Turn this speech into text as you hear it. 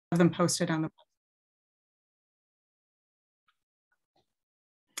them posted on the.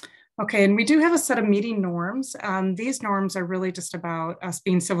 Okay, and we do have a set of meeting norms. These norms are really just about us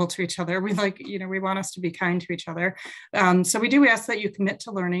being civil to each other. We we want us to be kind to each other. So we do ask that you commit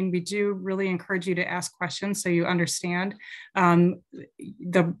to learning. We do really encourage you to ask questions so you understand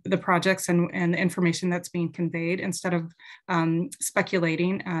the projects and the information that's being conveyed instead of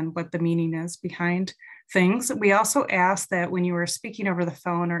speculating on what the meaning is behind things. We also ask that when you are speaking over the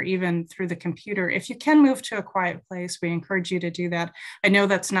phone or even through the computer, if you can move to a quiet place, we encourage you to do that. I know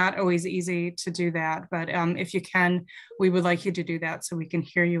that's not always easy to do that, but if you can, we would like you to do that so we can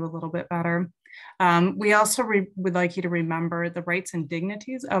hear you a little bit better. We also would like you to remember the rights and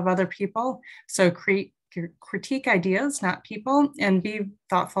dignities of other people. So critique ideas, not people, and be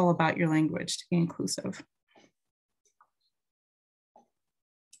thoughtful about your language to be inclusive.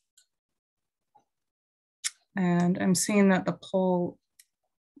 And I'm seeing that the poll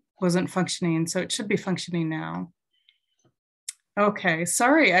wasn't functioning, so it should be functioning now. Okay,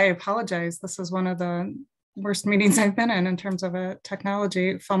 sorry, I apologize. This is one of the worst meetings I've been in terms of a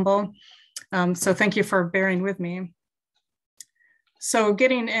technology fumble. So thank you for bearing with me. So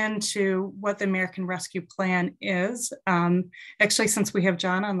getting into what the American Rescue Plan is, actually, since we have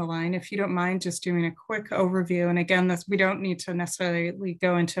John on the line, if you don't mind just doing a quick overview. And again, we don't need to necessarily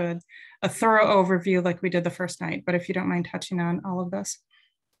go into a thorough overview like we did the first night, but if you don't mind touching on all of this.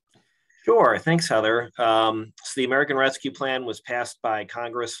 Sure, thanks, Heather. So the American Rescue Plan was passed by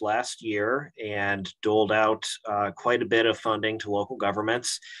Congress last year and doled out quite a bit of funding to local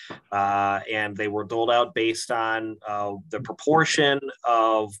governments. And they were doled out based on the proportion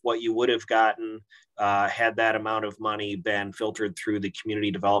of what you would have gotten had that amount of money been filtered through the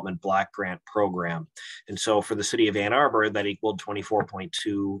Community Development Block Grant Program. And so for the city of Ann Arbor, that equaled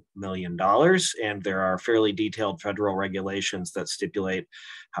 $24.2 million. And there are fairly detailed federal regulations that stipulate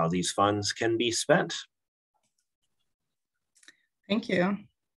how these funds can be spent. Thank you.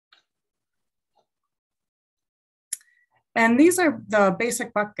 And these are the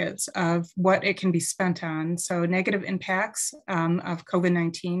basic buckets of what it can be spent on. So negative impacts of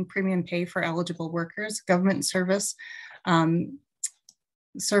COVID-19, premium pay for eligible workers, government services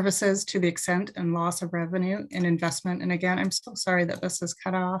to the extent and loss of revenue and investment. And again, I'm so sorry that this is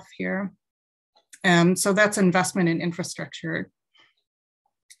cut off here. So that's investment in infrastructure.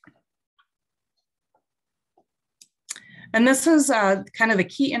 And this is kind of the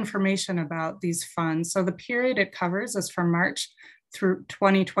key information about these funds. So the period it covers is from March through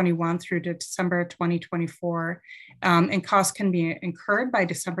 2021 through to December 2024. And costs can be incurred by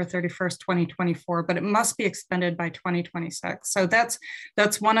December 31st, 2024, but it must be expended by 2026. So that's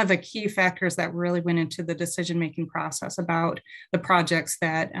one of the key factors that really went into the decision-making process about the projects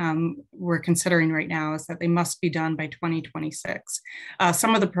that we're considering right now, is that they must be done by 2026.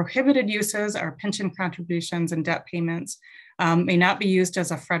 Some of the prohibited uses are pension contributions and debt payments, may not be used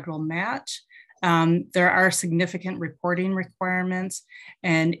as a federal match. There are significant reporting requirements,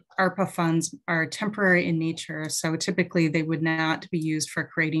 and ARPA funds are temporary in nature. So typically they would not be used for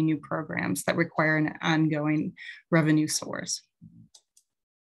creating new programs that require an ongoing revenue source.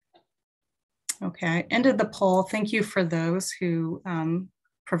 Okay, I ended the poll. Thank you for those who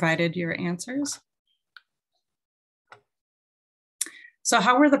provided your answers. So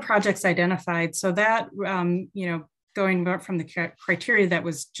how were the projects identified? So that, going from the criteria that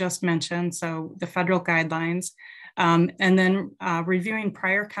was just mentioned, so the federal guidelines, and then reviewing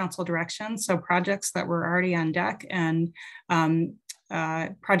prior council directions, so projects that were already on deck and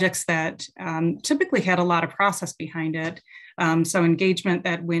projects that typically had a lot of process behind it. So engagement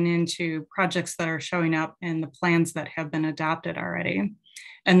that went into projects that are showing up in the plans that have been adopted already.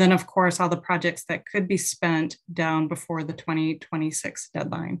 And then of course, all the projects that could be spent down before the 2026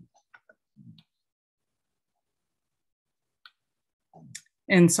 deadline.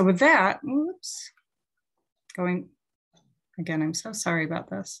 And so with that, oops, going again, I'm so sorry about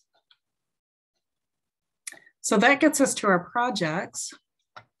this. So that gets us to our projects.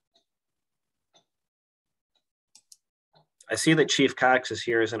 I see that Chief Cox is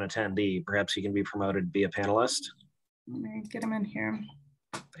here as an attendee. Perhaps he can be promoted to be a panelist. Let me get him in here.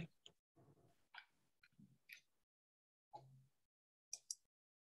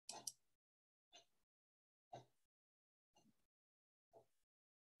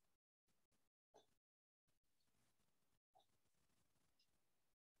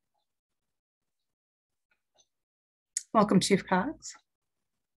 Welcome, Chief Cox.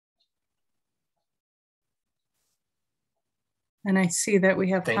 And I see that we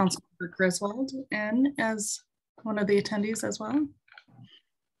have Councilmember Griswold in as one of the attendees as well.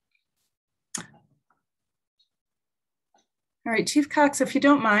 All right, Chief Cox, if you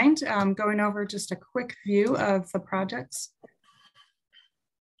don't mind going over just a quick view of the projects.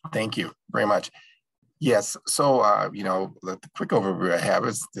 Thank you very much. Yes, so the quick overview I have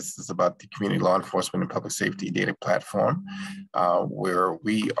is this is about the Community Law Enforcement and Public Safety Data Platform, where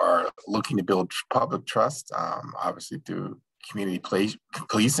we are looking to build public trust, obviously through community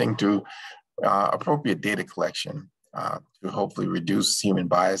policing, through appropriate data collection, to hopefully reduce human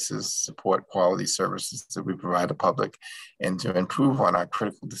biases, support quality services that we provide the public, and to improve on our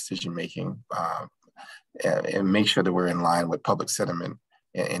critical decision making, and make sure that we're in line with public sentiment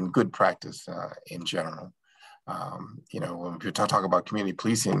and good practice in general. When we talk about community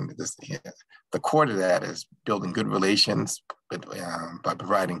policing, the core to that is building good relations by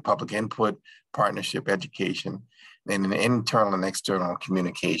providing public input, partnership, education, and an internal and external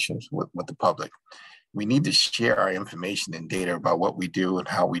communications with the public. We need to share our information and data about what we do and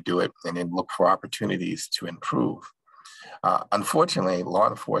how we do it, and then look for opportunities to improve. Unfortunately, law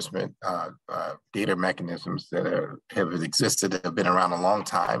enforcement data mechanisms that have existed have been around a long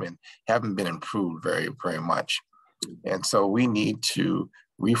time and haven't been improved very, very much. And so we need to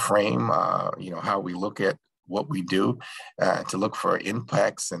reframe, how we look at what we do, to look for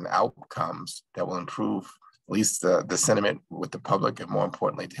impacts and outcomes that will improve at least the sentiment with the public, and more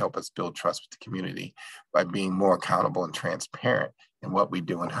importantly, to help us build trust with the community by being more accountable and transparent in what we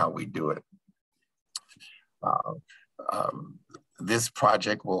do and how we do it. This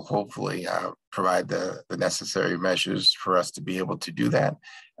project will hopefully provide the necessary measures for us to be able to do that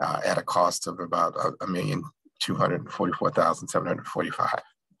at a cost of about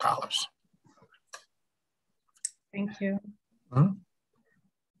 $1,244,745. Thank you. Mm-hmm.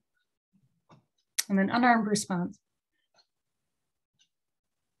 And then unarmed response.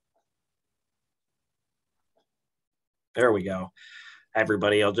 There we go.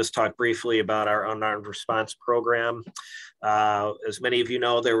 Everybody, I'll just talk briefly about our unarmed response program. As many of you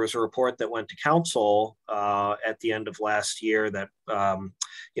know, there was a report that went to council at the end of last year that,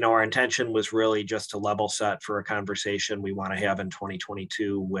 our intention was really just to level set for a conversation we want to have in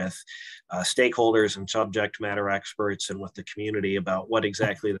 2022 with stakeholders and subject matter experts and with the community about what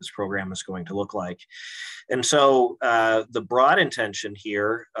exactly this program is going to look like. And so the broad intention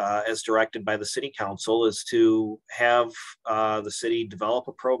here, as directed by the City Council, is to have the city develop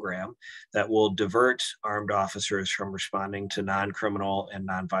a program that will divert armed officers from responding to non-criminal and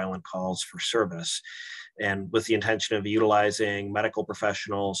non-violent calls for service, and with the intention of utilizing medical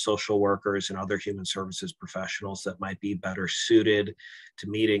professionals, social workers, and other human services professionals that might be better suited to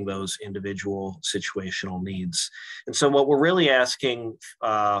meeting those individual situational needs. And so what we're really asking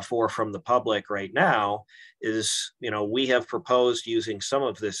for from the public right now is, we have proposed using some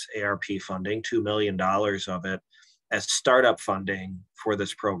of this ARP funding, $2 million of it, as startup funding for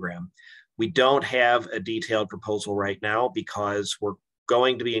this program. We don't have a detailed proposal right now because we're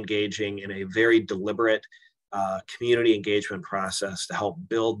going to be engaging in a very deliberate community engagement process to help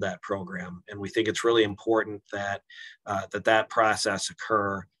build that program. And we think it's really important that that process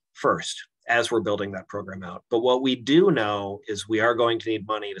occur first as we're building that program out. But what we do know is we are going to need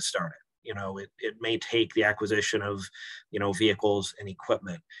money to start it. It may take the acquisition of, vehicles and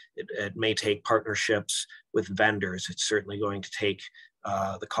equipment. It may take partnerships with vendors. It's certainly going to take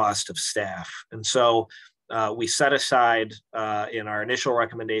the cost of staff. And so we set aside, in our initial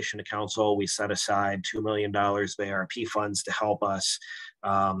recommendation to council, we set aside $2 million of ARP funds to help us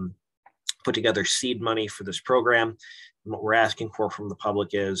put together seed money for this program. And what we're asking for from the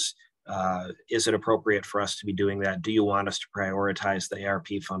public is it appropriate for us to be doing that? Do you want us to prioritize the ARP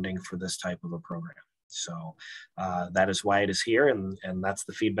funding for this type of a program? So that is why it is here, and that's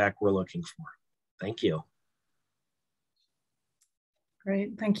the feedback we're looking for. Thank you.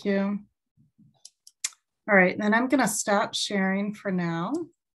 Great, thank you. All right, then I'm gonna stop sharing for now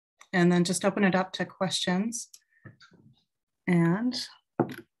and then just open it up to questions. And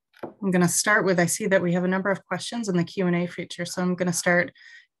I'm gonna start with, I see that we have a number of questions in the Q&A feature, so I'm gonna start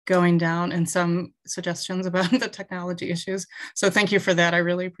going down and some suggestions about the technology issues. So thank you for that, I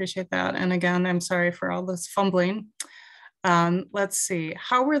really appreciate that. And again, I'm sorry for all this fumbling. Let's see,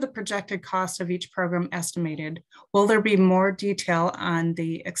 how were the projected costs of each program estimated? Will there be more detail on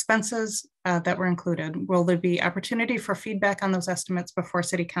the expenses that were included? Will there be opportunity for feedback on those estimates before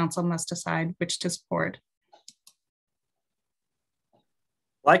City Council must decide which to support?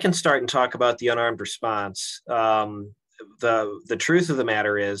 Well, I can start and talk about the unarmed response. The truth of the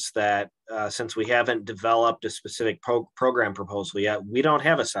matter is that since we haven't developed a specific program proposal yet, we don't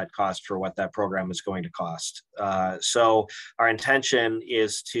have a set cost for what that program is going to cost. So our intention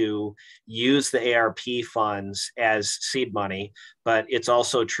is to use the ARP funds as seed money, but it's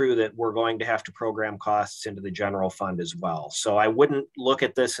also true that we're going to have to program costs into the general fund as well. So I wouldn't look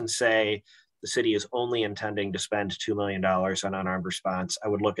at this and say, the city is only intending to spend $2 million on unarmed response. I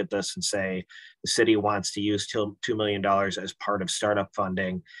would look at this and say the city wants to use $2 million as part of startup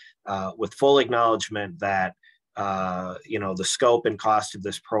funding, with full acknowledgement that the scope and cost of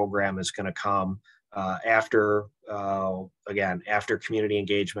this program is going to come after community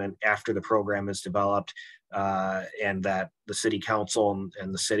engagement, after the program is developed, and that the city council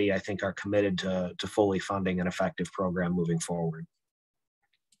and the city, I think, are committed to fully funding an effective program moving forward.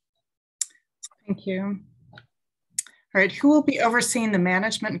 Thank you. All right, who will be overseeing the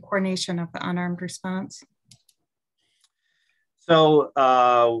management and coordination of the unarmed response? So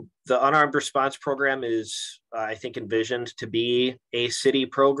the unarmed response program is, I think, envisioned to be a city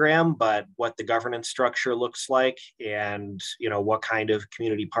program, but what the governance structure looks like and what kind of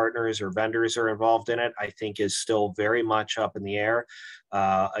community partners or vendors are involved in it, I think is still very much up in the air.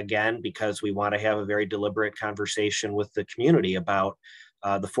 Again, because we want to have a very deliberate conversation with the community about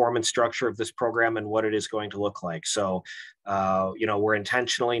the form and structure of this program and what it is going to look like. So, we're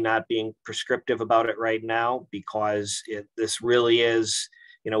intentionally not being prescriptive about it right now because this really is,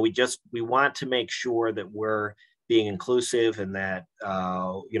 we want to make sure that we're being inclusive and that,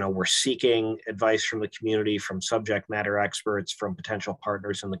 we're seeking advice from the community, from subject matter experts, from potential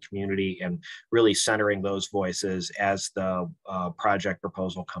partners in the community, and really centering those voices as the project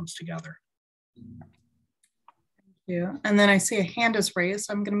proposal comes together. You. And then I see a hand is raised.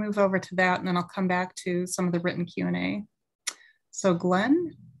 So I'm going to move over to that and then I'll come back to some of the written Q&A. So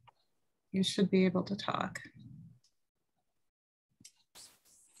Glenn, you should be able to talk.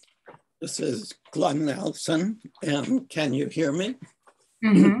 This is Glenn Nelson, and can you hear me?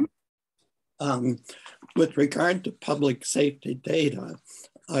 Mm-hmm. With regard to public safety data,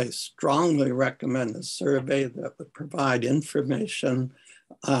 I strongly recommend a survey that would provide information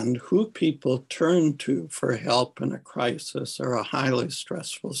on who people turn to for help in a crisis or a highly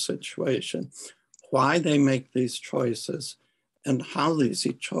stressful situation, why they make these choices, and how these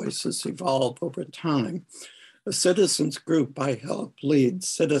choices evolve over time. A citizens group I help lead,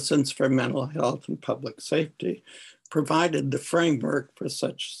 Citizens for Mental Health and Public Safety, provided the framework for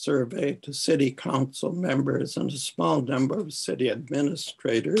such survey to city council members and a small number of city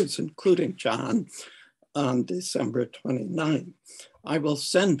administrators, including John, on December 29th. I will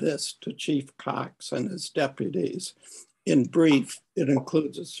send this to Chief Cox and his deputies. In brief, it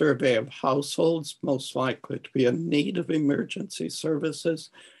includes a survey of households most likely to be in need of emergency services,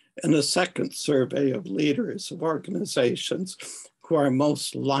 and a second survey of leaders of organizations who are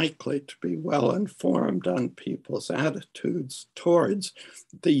most likely to be well informed on people's attitudes towards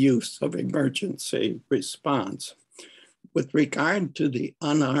the use of emergency response. With regard to the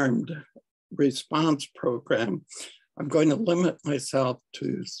unarmed response program, I'm going to limit myself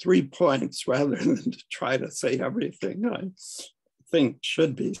to 3 points rather than to try to say everything I think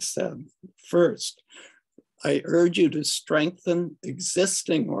should be said. First, I urge you to strengthen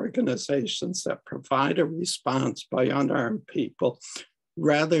existing organizations that provide a response by unarmed people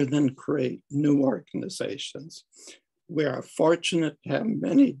rather than create new organizations. We are fortunate to have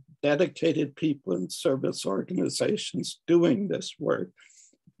many dedicated people in service organizations doing this work,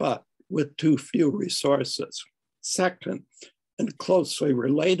 but with too few resources. Second, and closely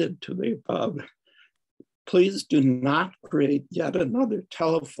related to the above, please do not create yet another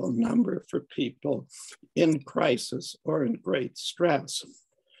telephone number for people in crisis or in great stress.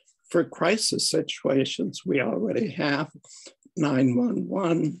 For crisis situations, we already have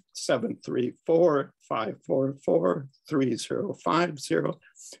 911-734-544-3050,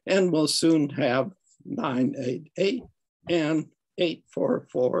 and we'll soon have 988 and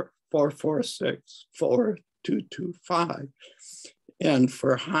 844-446-4225. And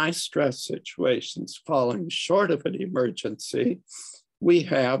for high stress situations falling short of an emergency, we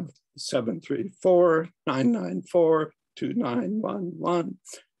have 734-994-2911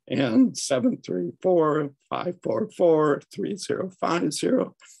 and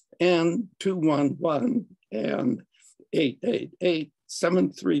 734-544-3050 and 211 and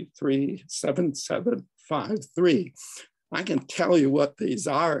 888-733-7753. I can tell you what these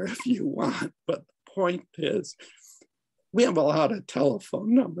are if you want, but the point is, we have a lot of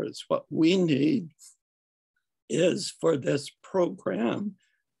telephone numbers. What we need is for this program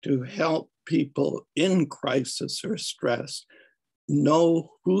to help people in crisis or stress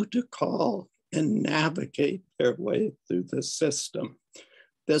know who to call and navigate their way through the system.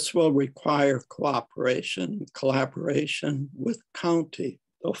 This will require cooperation and collaboration with county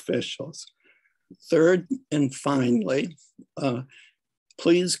officials. Third and finally,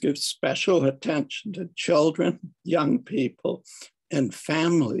 please give special attention to children, young people, and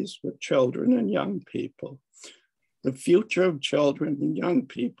families with children and young people. The future of children and young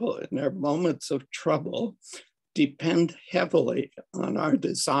people in their moments of trouble depend heavily on our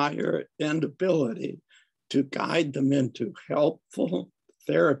desire and ability to guide them into helpful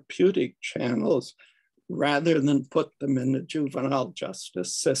therapeutic channels rather than put them in the juvenile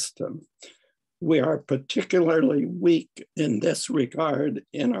justice system. We are particularly weak in this regard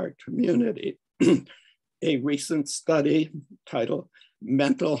in our community. A recent study titled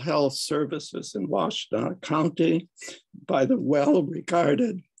Mental Health Services in Washtenaw County by the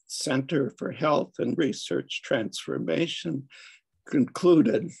well-regarded Center for Health and Research Transformation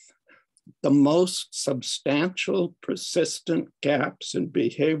concluded the most substantial persistent gaps in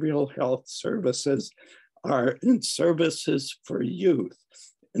behavioral health services are in services for youth,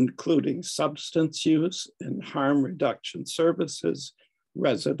 including substance use and harm reduction services,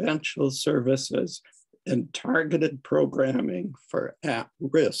 residential services, and targeted programming for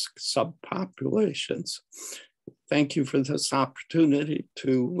at-risk subpopulations. Thank you for this opportunity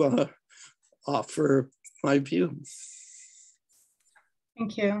to offer my view.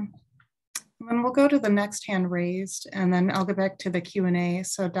 Thank you. And then we'll go to the next hand raised, and then I'll go back to the Q&A.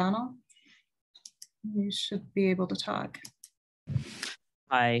 So Donald, you should be able to talk.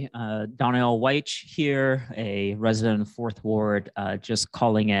 Hi, Donnell Weich here, a resident of Fourth Ward, just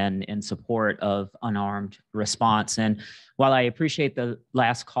calling in support of Unarmed response. And while I appreciate the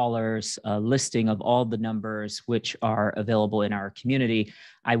last caller's listing of all the numbers which are available in our community,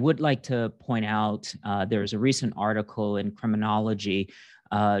 I would like to point out there's a recent article in Criminology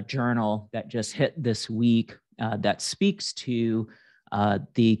Journal that just hit this week that speaks to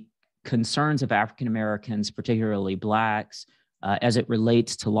the concerns of African Americans, particularly Blacks, as it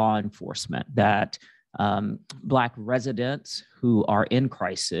relates to law enforcement, that Black residents who are in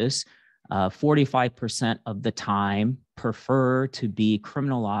crisis, 45% of the time prefer to be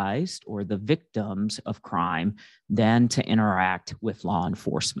criminalized or the victims of crime than to interact with law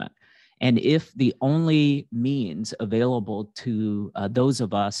enforcement. And if the only means available to those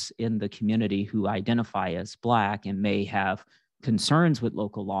of us in the community who identify as Black and may have concerns with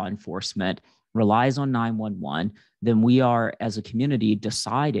local law enforcement relies on 911, then we are, as a community,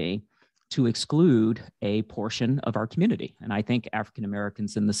 deciding to exclude a portion of our community. And I think African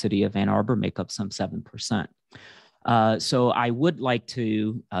Americans in the city of Ann Arbor make up some 7%. So I would like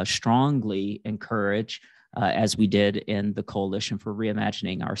to strongly encourage, as we did in the Coalition for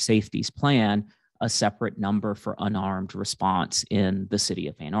Reimagining Our Safeties plan, a separate number for unarmed response in the city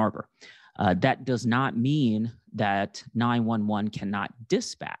of Ann Arbor. That does not mean that 911 cannot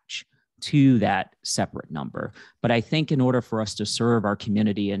dispatch to that separate number. But I think in order for us to serve our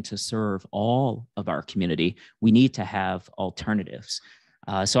community and to serve all of our community, we need to have alternatives.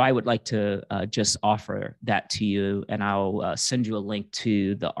 So I would like to just offer that to you, and I'll send you a link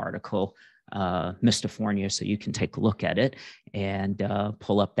to the article, Mr. Fournier, so you can take a look at it and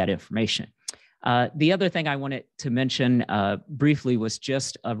pull up that information. The other thing I wanted to mention briefly was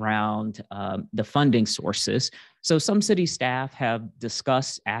just around the funding sources. So some city staff have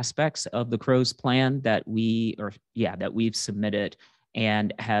discussed aspects of the CROWS plan that we've submitted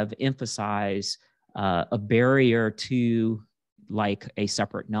and have emphasized a barrier to like a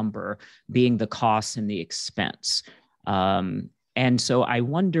separate number being the cost and the expense. And so I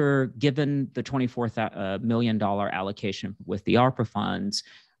wonder, given the $24 million allocation with the ARPA funds,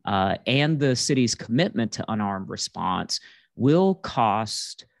 and the city's commitment to unarmed response, will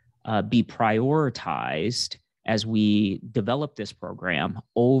cost be prioritized as we develop this program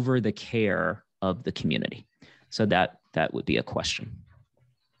over the care of the community? So that would be a question.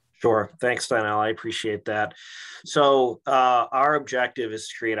 Sure. Thanks, Donnell. I appreciate that. So our objective is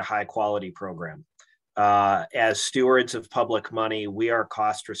to create a high quality program. As stewards of public money, we are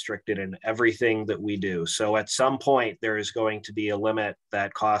cost restricted in everything that we do. So at some point, there is going to be a limit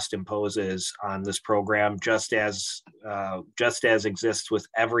that cost imposes on this program, just as exists with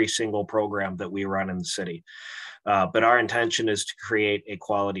every single program that we run in the city. But our intention is to create a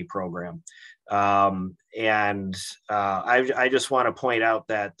quality program. I just want to point out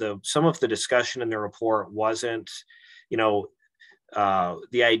that some of the discussion in the report wasn't,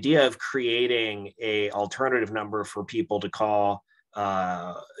 the idea of creating a alternative number for people to call,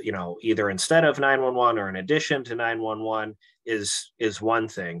 either instead of 911 or in addition to 911 is one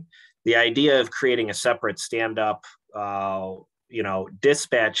thing. The idea of creating a separate stand-up,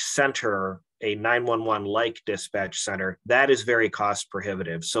 dispatch center, a 911 like dispatch center, that is very cost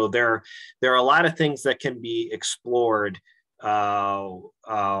prohibitive. So there are a lot of things that can be explored. A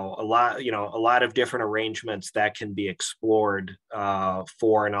lot of different arrangements that can be explored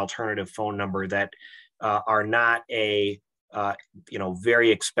for an alternative phone number that are not a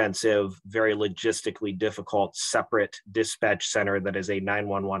very expensive, very logistically difficult separate dispatch center that is a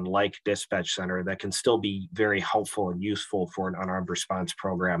 911 like dispatch center that can still be very helpful and useful for an unarmed response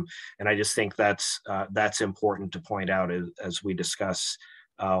program. And I just think that's important to point out as we discuss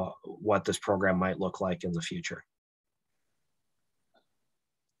what this program might look like in the future.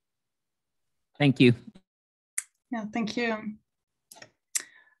 Thank you. Yeah, thank you.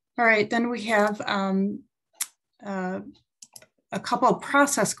 All right, then we have a couple of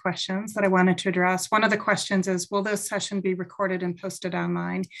process questions that I wanted to address. One of the questions is, will this session be recorded and posted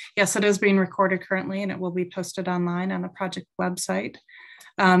online? Yes, it is being recorded currently, and it will be posted online on the project website.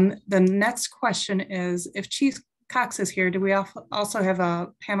 The next question is, if Chief Cox is here, do we also have a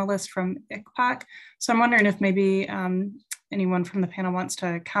panelist from ICPOC? So I'm wondering if maybe anyone from the panel wants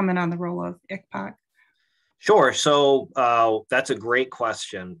to comment on the role of ICPOC. Sure. So that's a great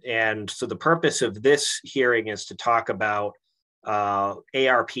question. And so the purpose of this hearing is to talk about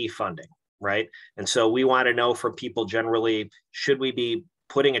ARP funding, right? And so we want to know from people generally, should we be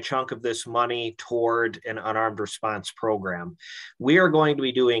putting a chunk of this money toward an unarmed response program? We are going to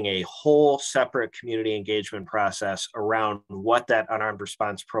be doing a whole separate community engagement process around what that unarmed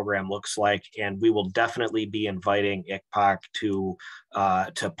response program looks like. And we will definitely be inviting ICPOC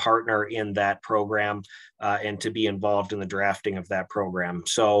to partner in that program and to be involved in the drafting of that program.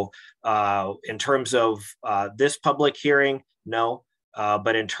 So in terms of this public hearing, no.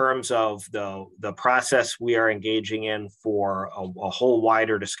 But in terms of the process we are engaging in for a whole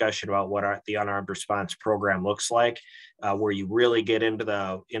wider discussion about what the unarmed response program looks like, where you really get into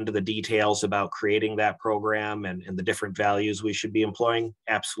the details about creating that program and the different values we should be employing,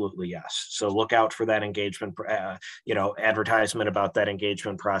 absolutely yes. So look out for that engagement, advertisement about that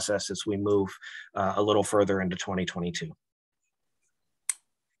engagement process as we move a little further into 2022.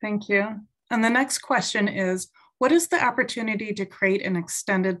 Thank you. And the next question is, what is the opportunity to create an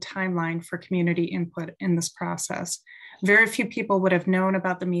extended timeline for community input in this process? Very few people would have known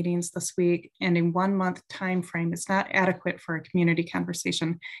about the meetings this week, and a 1 month time frame is not adequate for a community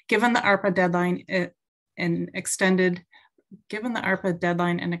conversation. Given the ARPA deadline, an extended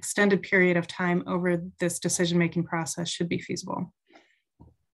period of time over this decision-making process should be feasible.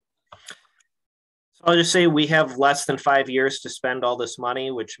 I'll just say we have less than 5 years to spend all this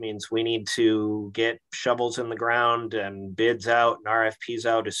money, which means we need to get shovels in the ground and bids out and RFPs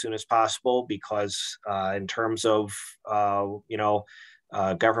out as soon as possible, because in terms of,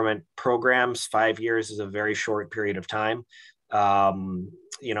 government programs, 5 years is a very short period of time.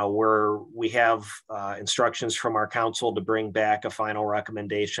 We have instructions from our council to bring back a final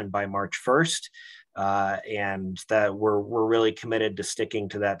recommendation by March 1st. And that we're really committed to sticking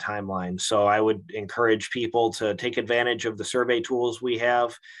to that timeline. So I would encourage people to take advantage of the survey tools we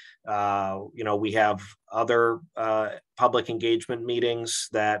have. We have other public engagement meetings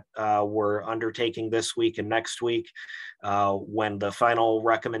that we're undertaking this week and next week. When the final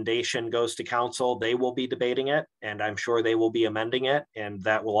recommendation goes to council, they will be debating it, and I'm sure they will be amending it, and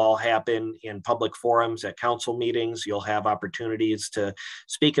that will all happen in public forums at council meetings. You'll have opportunities to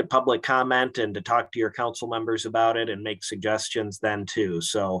speak at public comment and to talk to your council members about it and make suggestions then too.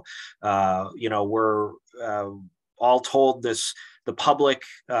 So, we're all told the public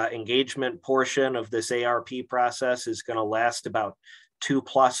engagement portion of this ARP process is going to last about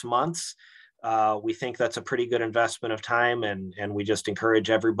 2+ months. We think that's a pretty good investment of time, and we just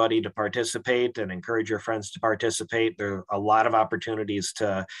encourage everybody to participate and encourage your friends to participate. There are a lot of opportunities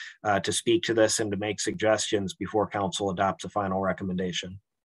to speak to this and to make suggestions before council adopts a final recommendation.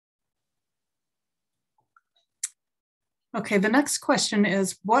 Okay, the next question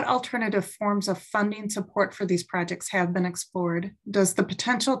is, what alternative forms of funding support for these projects have been explored? Does the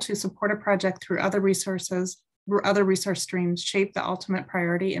potential to support a project through other resource streams shape the ultimate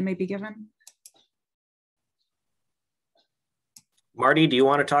priority it may be given? Marty, do you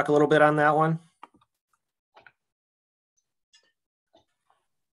want to talk a little bit on that one?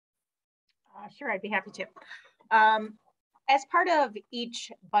 Sure, I'd be happy to. As part of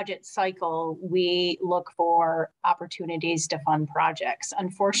each budget cycle, we look for opportunities to fund projects.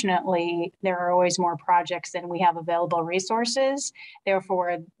 Unfortunately, there are always more projects than we have available resources.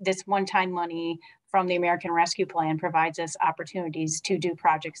 Therefore, this one-time money from the American Rescue Plan provides us opportunities to do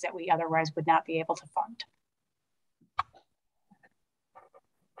projects that we otherwise would not be able to fund.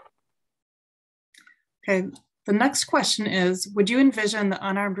 Okay, The next question is, would you envision the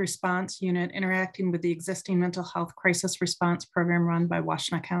Unarmed Response Unit interacting with the existing mental health crisis response program run by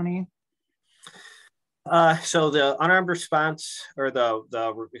Washtenaw County? So the unarmed response, or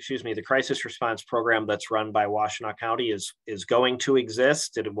the crisis response program that's run by Washtenaw County is going to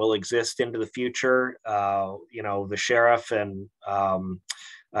exist. It will exist into the future. The sheriff and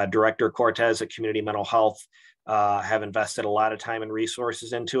Director Cortez at Community Mental Health have invested a lot of time and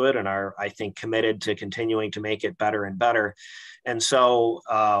resources into it, and are, I think, committed to continuing to make it better and better. And so,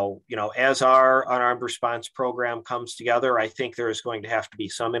 as our unarmed response program comes together, I think there is going to have to be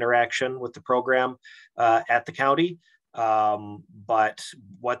some interaction with the program at the county. But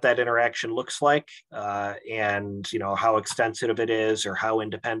what that interaction looks like, and how extensive it is, or how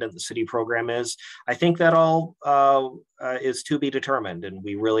independent the city program is, I think that all is to be determined, and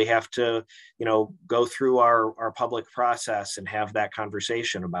we really have to go through our public process and have that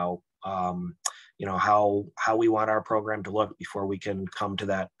conversation about how we want our program to look before we can come to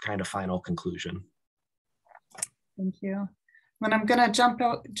that kind of final conclusion. Thank you. Then I'm going to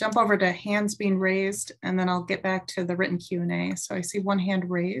jump over to hands being raised, and then I'll get back to the written Q&A. So I see one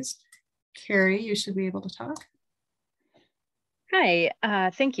hand raised. Carrie, you should be able to talk. Hi,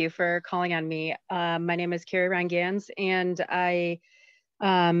 thank you for calling on me. My name is Carrie Rangans, and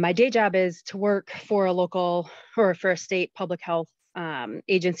my day job is to work for a state public health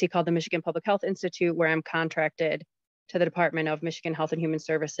agency called the Michigan Public Health Institute, where I'm contracted to the Department of Michigan Health and Human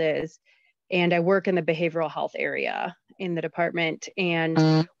Services. And I work in the behavioral health area in the department.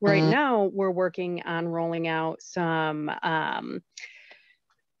 And right now we're working on rolling out some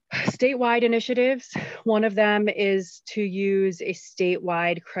statewide initiatives. One of them is to use a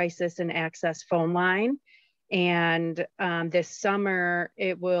statewide crisis and access phone line. And this summer,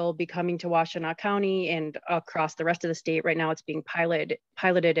 it will be coming to Washtenaw County and across the rest of the state. Right now, it's being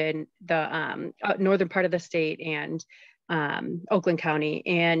piloted in the northern part of the state and Oakland County.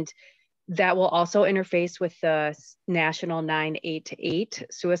 And that will also interface with the national 988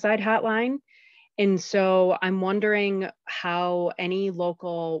 suicide hotline. And so I'm wondering how any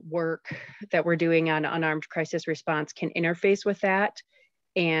local work that we're doing on unarmed crisis response can interface with that,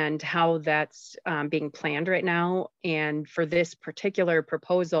 and how that's being planned right now. And for this particular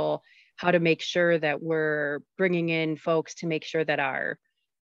proposal, how to make sure that we're bringing in folks to make sure that our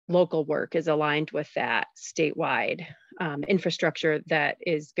local work is aligned with that statewide infrastructure that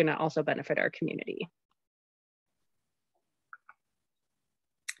is going to also benefit our community.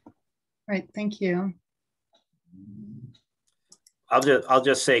 Right, thank you. I'll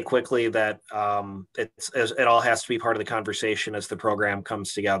just say quickly that it all has to be part of the conversation as the program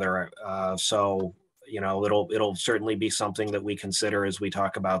comes together. So it'll certainly be something that we consider as we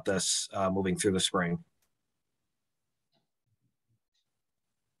talk about this moving through the spring.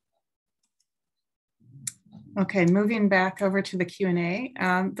 Okay, moving back over to the Q&A.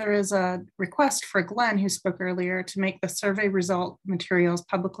 There is a request for Glenn, who spoke earlier, to make the survey result materials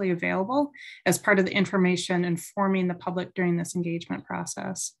publicly available as part of the information informing the public during this engagement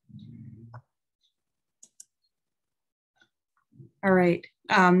process. All right,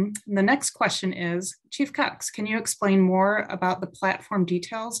 the next question is, Chief Cox, can you explain more about the platform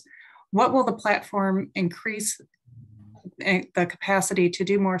details? What will the platform increase the capacity to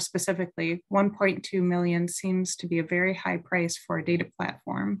do? More specifically? 1.2 million seems to be a very high price for a data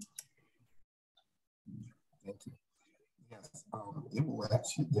platform. Thank you. Yes, it will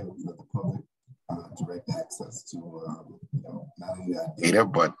actually give the public direct access to not only that data,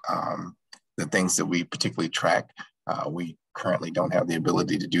 but the things that we particularly track. We currently don't have the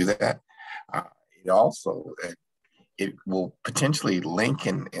ability to do that. It will potentially link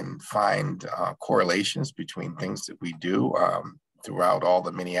and find correlations between things that we do throughout all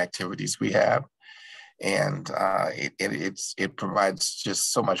the many activities we have. And it provides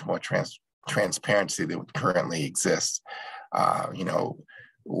just so much more transparency than currently exists.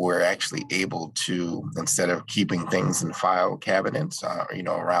 We're actually able to, instead of keeping things in file cabinets,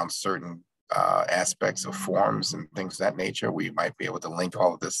 around certain aspects of forms and things of that nature, we might be able to link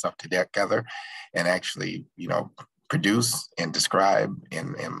all of this stuff together and actually, produce and describe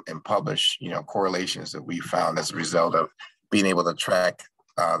and publish, correlations that we found as a result of being able to track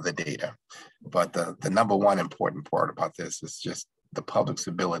the data. But the number one important part about this is just the public's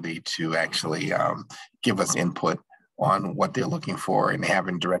ability to actually give us input on what they're looking for and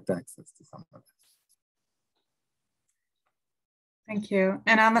having direct access to some of this. Thank you.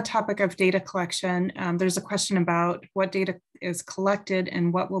 And on the topic of data collection, there's a question about what data is collected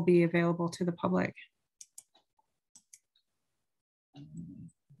and what will be available to the public.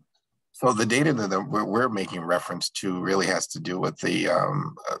 So the data that we're making reference to really has to do with the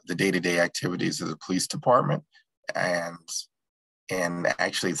day-to-day activities of the police department. and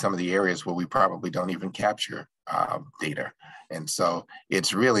actually some of the areas where we probably don't even capture data. And so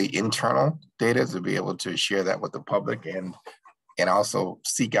it's really internal data to be able to share that with the public and also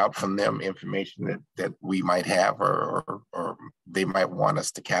seek out from them information that we might have or they might want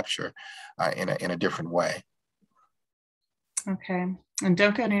us to capture in a different way. Okay, and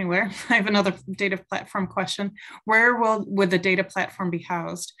don't go anywhere. I have another data platform question. Where would the data platform be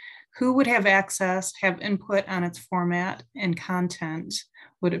housed? Who would have access, have input on its format and content?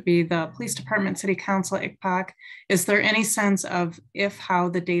 Would it be the police department, city council, ICPOC? Is there any sense of how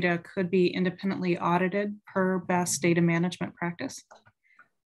the data could be independently audited per best data management practice?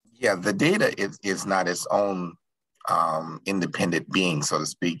 Yeah, the data is not its own independent being, so to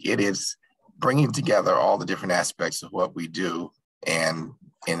speak. It is bringing together all the different aspects of what we do, and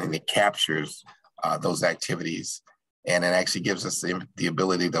it captures those activities, and it actually gives us the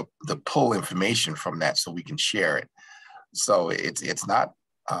ability to pull information from that so we can share it. So it's not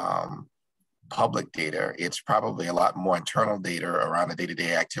public data. It's probably a lot more internal data around the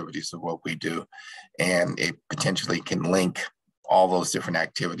day-to-day activities of what we do, and it potentially can link all those different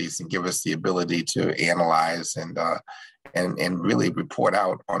activities and give us the ability to analyze and really report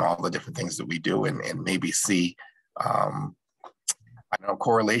out on all the different things that we do, and maybe see I don't know,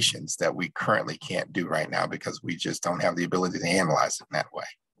 correlations that we currently can't do right now because we just don't have the ability to analyze it in that way.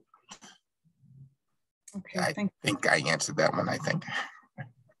 Okay, I think I answered that one, I think.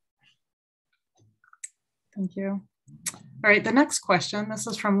 Thank you. All right, the next question, this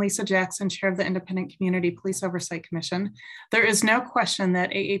is from Lisa Jackson, Chair of the Independent Community Police Oversight Commission. There is no question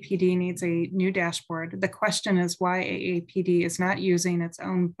that AAPD needs a new dashboard. The question is why AAPD is not using its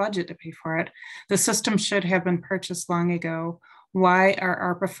own budget to pay for it. The system should have been purchased long ago. Why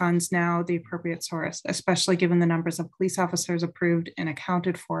are ARPA funds now the appropriate source, especially given the numbers of police officers approved and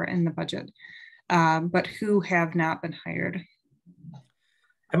accounted for in the budget, but who have not been hired?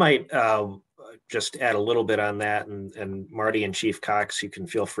 I might just add a little bit on that, and Marty and Chief Cox, you can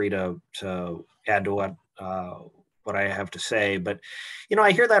feel free to add to what I have to say. But, you know,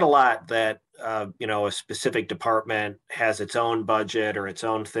 I hear that a lot, that, you know, a specific department has its own budget or its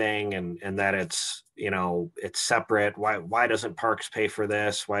own thing, and that it's, you know, it's separate. Why doesn't Parks pay for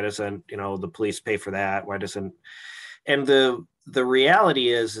this? Why doesn't, you know, the police pay for that? Why doesn't, and the reality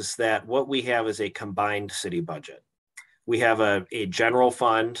is that what we have is a combined city budget. We have a general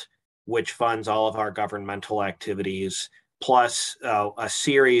fund, which funds all of our governmental activities, plus a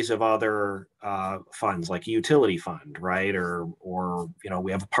series of other funds like a utility fund, right? Or you know,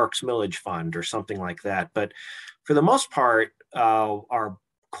 we have a Parks Millage Fund or something like that. But for the most part, our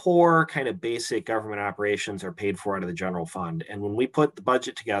core kind of basic government operations are paid for out of the general fund. And when we put the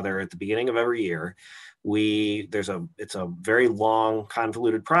budget together at the beginning of every year, it's a very long,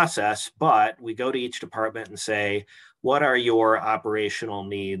 convoluted process, but we go to each department and say, what are your operational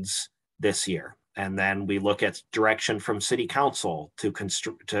needs this year? And then we look at direction from city council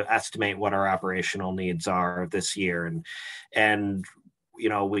to estimate what our operational needs are this year. And you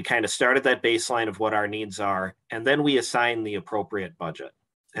know, we kind of start at that baseline of what our needs are, and then we assign the appropriate budget.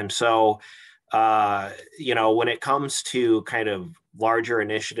 And so, you know, when it comes to kind of larger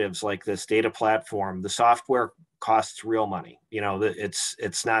initiatives like this data platform, the software costs real money. You know,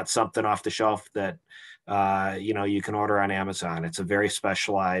 it's not something off the shelf that you know, you can order on Amazon. It's a very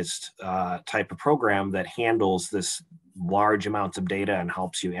specialized type of program that handles this large amounts of data and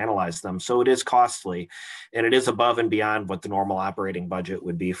helps you analyze them. So it is costly, and it is above and beyond what the normal operating budget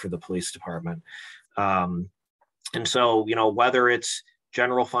would be for the police department. And so, you know, whether it's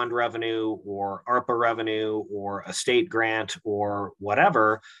general fund revenue or ARPA revenue or a state grant or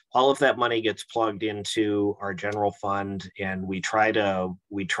whatever, all of that money gets plugged into our general fund, and we try to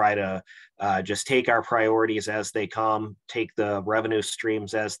just take our priorities as they come, take the revenue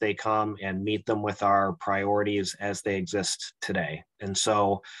streams as they come, and meet them with our priorities as they exist today. And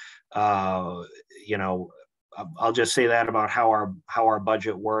so, you know, I'll just say that about how our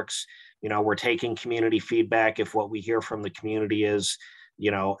budget works. You know, we're taking community feedback. If what we hear from the community is, you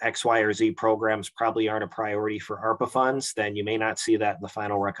know, X, Y, or Z programs probably aren't a priority for ARPA funds, then you may not see that in the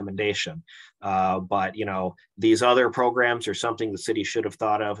final recommendation. But, you know, these other programs are something the city should have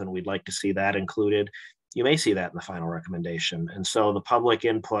thought of, and we'd like to see that included. You may see that in the final recommendation. And so the public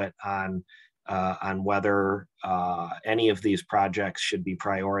input on whether any of these projects should be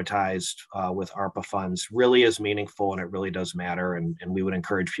prioritized with ARPA funds really is meaningful, and it really does matter. And we would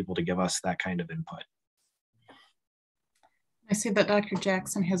encourage people to give us that kind of input. I see that Dr.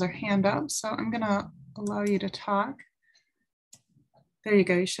 Jackson has her hand up, so I'm going to allow you to talk. There you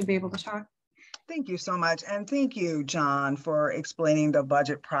go. You should be able to talk. Thank you so much. And thank you, John, for explaining the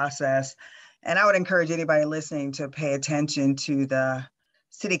budget process. And I would encourage anybody listening to pay attention to the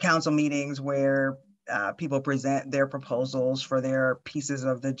city council meetings where people present their proposals for their pieces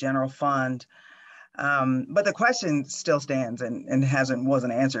of the general fund. But the question still stands and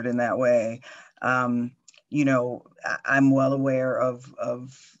wasn't answered in that way. You know, I'm well aware of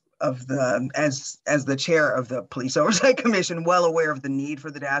the, as the chair of the Police Oversight Commission, well aware of the need for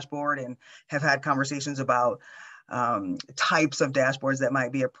the dashboard, and have had conversations about types of dashboards that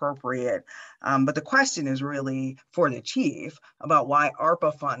might be appropriate. But the question is really for the chief about why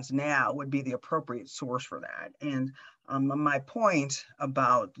ARPA funds now would be the appropriate source for that. And my point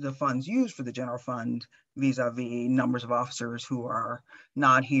about the funds used for the general fund vis-a-vis numbers of officers who are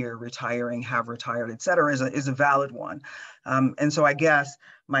not here, retiring, have retired, et cetera, is a valid one. And so I guess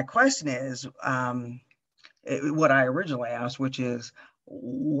my question is what I originally asked, which is,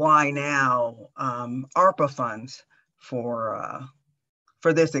 why now ARPA funds for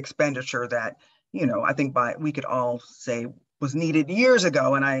this expenditure that, you know, I think we could all say was needed years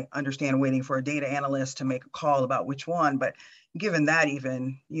ago, and I understand waiting for a data analyst to make a call about which one, but given that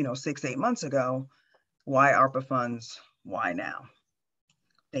even, you know, 6-8 months ago, why ARPA funds, why now?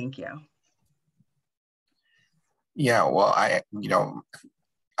 Thank you. Yeah, well,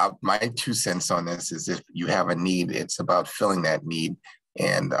 my 2 cents on this is, if you have a need, it's about filling that need.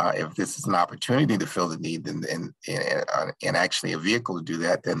 And if this is an opportunity to fill the need and actually a vehicle to do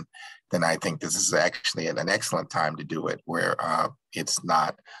that, then I think this is actually an excellent time to do it, where it's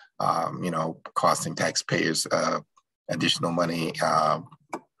not, you know, costing taxpayers additional money that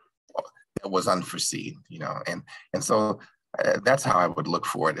was unforeseen, you know, and so that's how I would look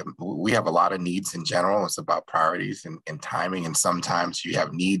for it. We have a lot of needs in general. It's about priorities and timing, and sometimes you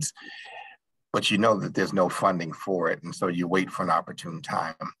have needs, but you know that there's no funding for it. And so you wait for an opportune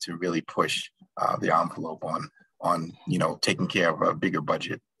time to really push the envelope on, you know, taking care of a bigger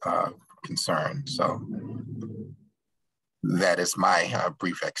budget concern. So that is my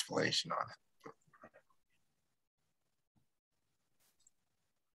brief explanation on it.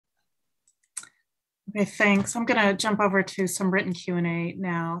 Okay, thanks. I'm going to jump over to some written Q&A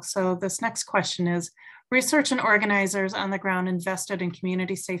now. So this next question is, research and organizers on the ground invested in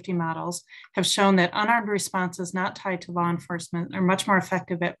community safety models have shown that unarmed responses not tied to law enforcement are much more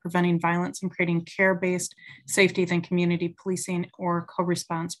effective at preventing violence and creating care-based safety than community policing or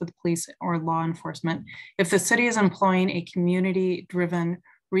co-response with police or law enforcement. If the city is employing a community-driven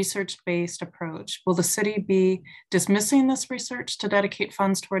research-based approach, will the city be dismissing this research to dedicate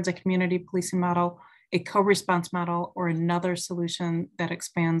funds towards a community policing model, a co-response model, or another solution that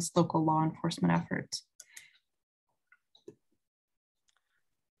expands local law enforcement efforts?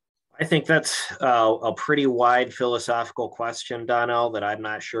 I think that's a pretty wide philosophical question, Donnell, that I'm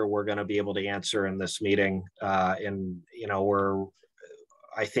not sure we're going to be able to answer in this meeting. And you know,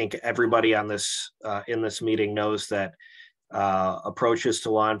 I think everybody on this in this meeting knows that approaches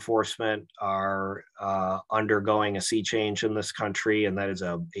to law enforcement are undergoing a sea change in this country, and that is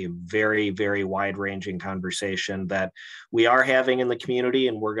a very, very wide-ranging conversation that we are having in the community,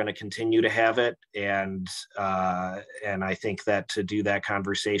 and we're going to continue to have it. And I think that to do that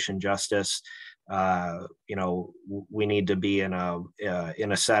conversation justice, you know, we need to be in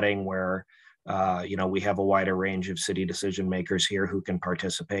a setting where you know, we have a wider range of city decision makers here who can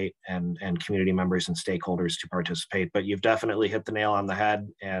participate, and community members and stakeholders to participate. But you've definitely hit the nail on the head,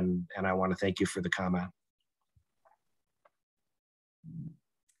 and I want to thank you for the comment.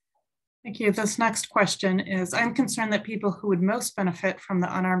 Thank you. This next question is, I'm concerned that people who would most benefit from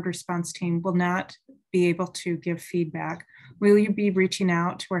the unarmed response team will not be able to give feedback. Will you be reaching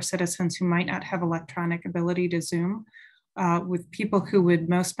out to our citizens who might not have electronic ability to Zoom with people who would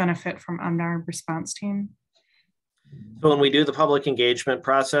most benefit from unarmed response team? So when we do the public engagement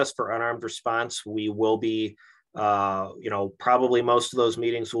process for unarmed response, we will be, you know, probably most of those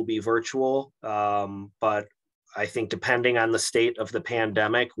meetings will be virtual, but I think depending on the state of the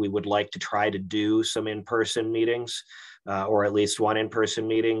pandemic, we would like to try to do some in-person meetings, or at least one in-person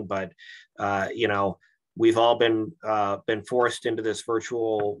meeting. But you know, we've all been forced into this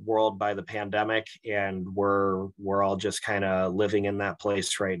virtual world by the pandemic, and we're all just kind of living in that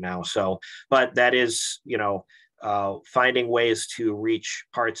place right now. So, but that is, you know, finding ways to reach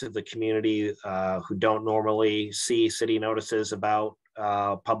parts of the community who don't normally see city notices about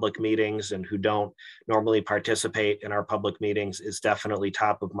public meetings and who don't normally participate in our public meetings is definitely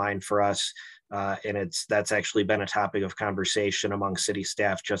top of mind for us. And that's actually been a topic of conversation among city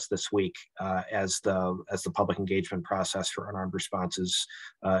staff just this week as the public engagement process for unarmed responses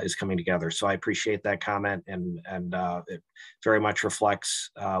is coming together. So I appreciate that comment, and it very much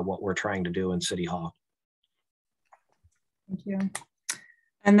reflects what we're trying to do in City Hall. Thank you.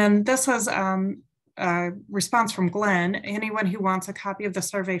 And then this is a response from Glenn. Anyone who wants a copy of the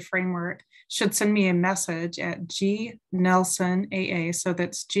survey framework should send me a message at gnelsonaa, so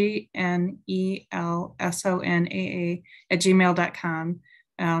that's GNELSONAA @gmail.com.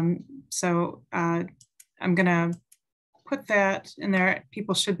 So I'm gonna put that in there.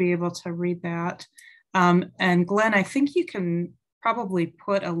 People should be able to read that. And Glenn, I think you can probably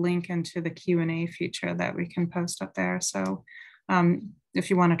put a link into the Q&A feature that we can post up there. So if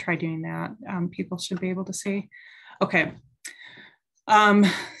you want to try doing that, people should be able to see. Okay.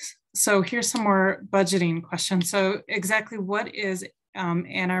 So here's some more budgeting questions. So exactly what is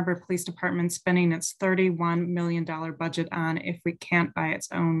Ann Arbor Police Department spending its $31 million budget on if we can't buy its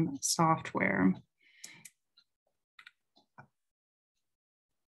own software?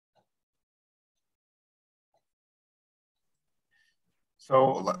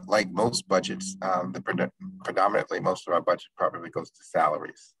 So like most budgets, predominantly most of our budget probably goes to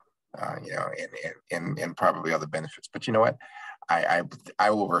salaries, you know, and probably other benefits. But you know what? I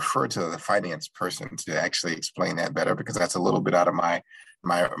will refer to the finance person to actually explain that better, because that's a little bit out of my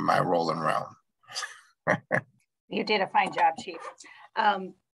role and realm. You did a fine job, Chief.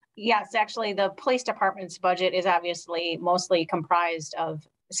 Yes, actually, the police department's budget is obviously mostly comprised of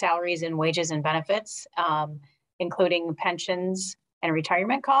salaries and wages and benefits, including pensions and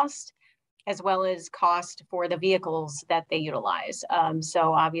retirement cost, as well as cost for the vehicles that they utilize.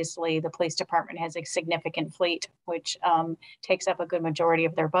 So obviously the police department has a significant fleet, which takes up a good majority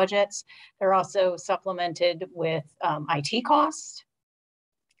of their budgets. They're also supplemented with IT costs,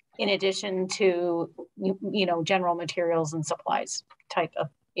 in addition to, you know, general materials and supplies type of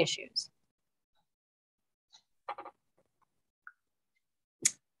issues.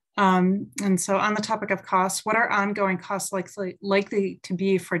 And so on the topic of costs, what are ongoing costs likely to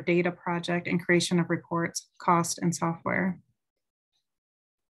be for data project and creation of reports, cost, and software?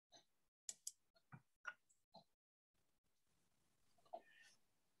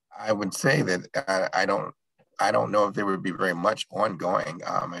 I would say that I don't know if there would be very much ongoing.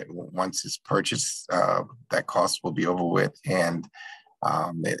 Once it's purchased, that cost will be over with, and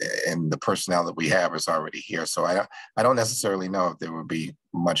the personnel that we have is already here. So I don't necessarily know if there would be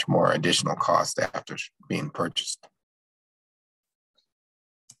much more additional cost after being purchased.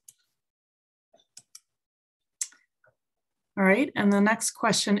 All right, and the next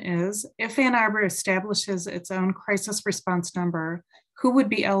question is, if Ann Arbor establishes its own crisis response number, who would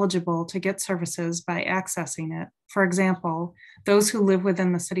be eligible to get services by accessing it? For example, those who live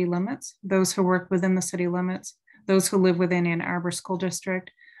within the city limits, those who work within the city limits, those who live within Ann Arbor School District,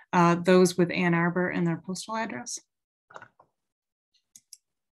 those with Ann Arbor and their postal address?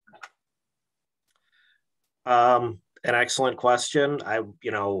 An excellent question. I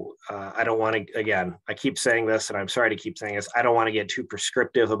don't want to, again, I keep saying this and I'm sorry to keep saying this. I don't want to get too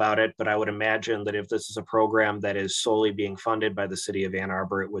prescriptive about it, but I would imagine that if this is a program that is solely being funded by the city of Ann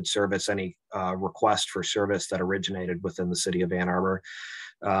Arbor, it would service any request for service that originated within the city of Ann Arbor.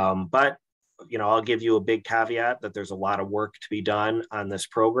 But you know, I'll give you a big caveat that there's a lot of work to be done on this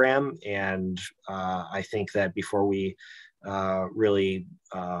program. And I think that before we really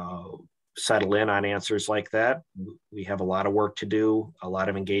settle in on answers like that, we have a lot of work to do, a lot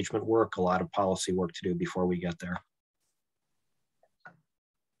of engagement work, a lot of policy work to do before we get there.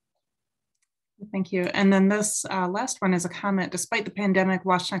 Thank you. And then this last one is a comment. Despite the pandemic,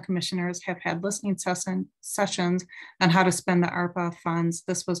 Washington commissioners have had listening sessions on how to spend the ARPA funds.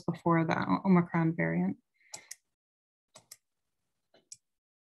 This was before the Omicron variant.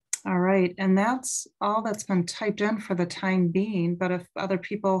 All right, and that's all that's been typed in for the time being. But if other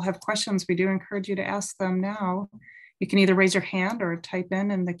people have questions, we do encourage you to ask them now. You can either raise your hand or type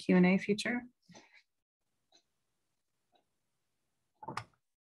in the Q&A feature.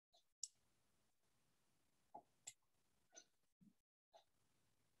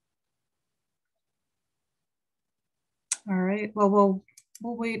 All right, well,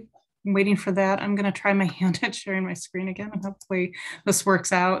 we'll wait. I'm waiting for that. I'm going to try my hand at sharing my screen again, and hopefully this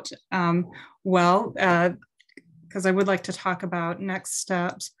works out well, because I would like to talk about next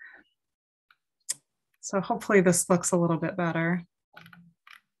steps. So hopefully this looks a little bit better.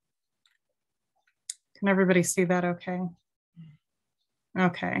 Can everybody see that okay?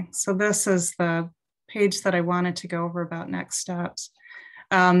 Okay, so this is the page that I wanted to go over about next steps.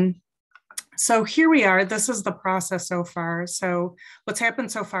 So here we are. This is the process so far. So what's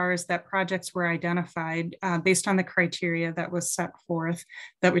happened so far is that projects were identified based on the criteria that was set forth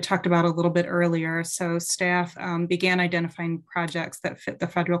that we talked about a little bit earlier. So staff began identifying projects that fit the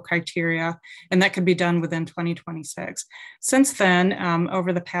federal criteria, and that could be done within 2026. Since then,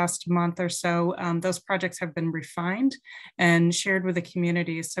 over the past month or so, those projects have been refined and shared with the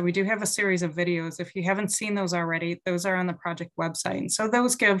communities. So we do have a series of videos. If you haven't seen those already, those are on the project website. And so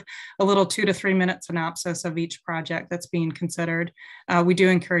those give a little 2 to 3 minute synopsis of each project that's being considered. We do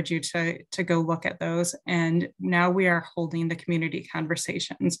encourage you to go look at those. And now we are holding the community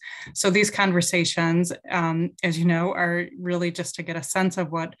conversations. So these conversations, as you know, are really just to get a sense of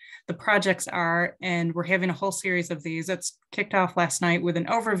what the projects are. And we're having a whole series of these. It's kicked off last night with an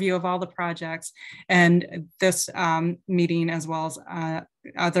overview of all the projects. And this meeting, as well as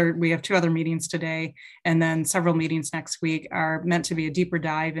we have 2 other meetings today, and then several meetings next week, are meant to be a deeper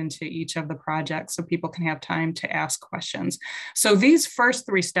dive into each of the projects so people can have time to ask questions. So these first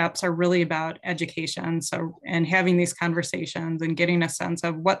 3 steps are really about education. So, and having these conversations and getting a sense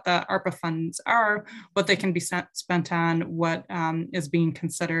of what the ARPA funds are, what they can be spent on, what is being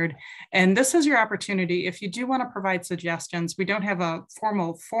considered. And this is your opportunity. If you do want to provide suggestions, we don't have a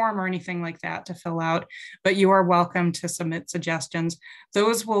formal form or anything like that to fill out, but you are welcome to submit suggestions.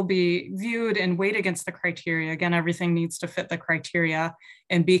 Those will be viewed and weighed against the criteria. Again, everything needs to fit the criteria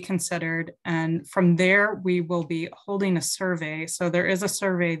and be considered. And from there, we will be holding a survey. So there is a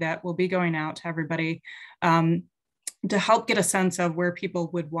survey that will be going out to everybody to help get a sense of where people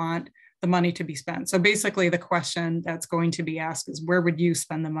would want the money to be spent. So basically the question that's going to be asked is, where would you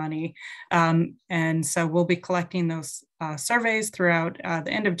spend the money? And so we'll be collecting those surveys throughout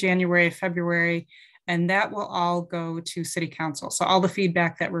the end of January, February, and that will all go to City Council. So all the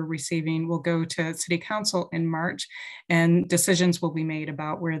feedback that we're receiving will go to City Council in March, and decisions will be made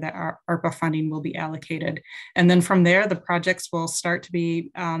about where the ARPA funding will be allocated. And then from there, the projects will start to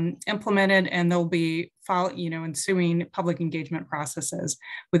be implemented, and there'll be ensuing public engagement processes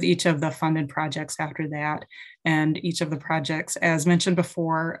with each of the funded projects after that. And each of the projects, as mentioned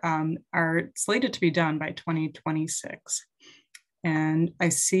before, are slated to be done by 2026. And I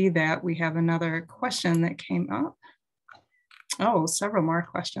see that we have another question that came up. Oh, several more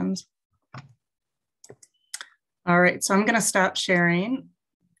questions. All right, so I'm going to stop sharing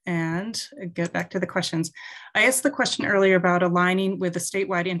and get back to the questions. I asked the question earlier about aligning with the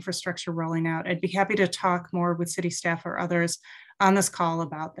statewide infrastructure rolling out. I'd be happy to talk more with city staff or others on this call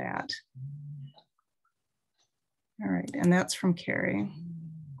about that. All right, and that's from Carrie.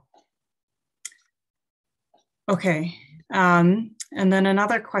 Okay. And then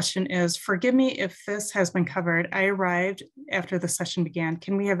another question is, forgive me if this has been covered. I arrived after the session began.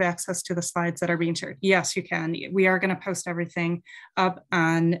 Can we have access to the slides that are being shared? Yes, you can. We are going to post everything up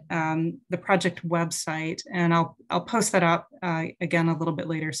on the project website, and I'll post that up again a little bit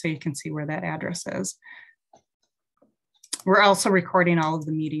later so you can see where that address is. We're also recording all of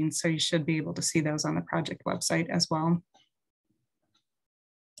the meetings, so you should be able to see those on the project website as well.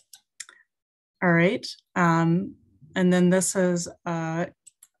 All right. And then this is a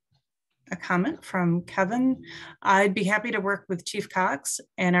comment from Kevin. I'd be happy to work with Chief Cox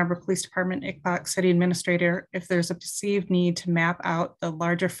and our Police Department, ICPOC City Administrator, if there's a perceived need to map out the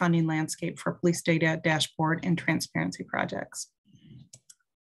larger funding landscape for police data dashboard and transparency projects.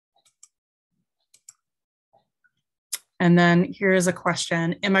 And then here is a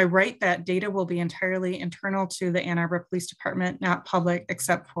question. Am I right that data will be entirely internal to the Ann Arbor Police Department, not public,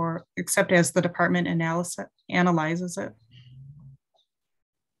 except as the department analyzes it?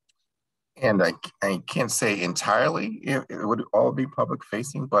 And I can't say entirely it would all be public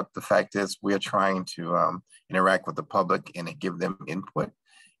facing, but the fact is we're trying to interact with the public and give them input,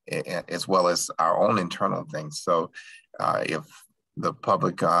 as well as our own internal things. So if the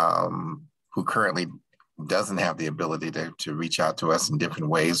public who currently doesn't have the ability to reach out to us in different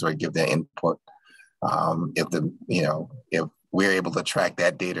ways or give their input, if we're able to track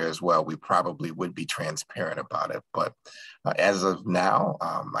that data as well, we probably would be transparent about it. But as of now,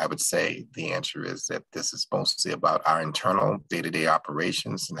 I would say the answer is that this is mostly about our internal day-to-day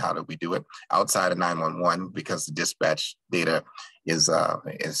operations and how do we do it outside of 911, because the dispatch data is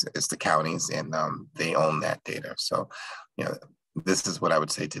the counties, and they own that data. So, this is what I would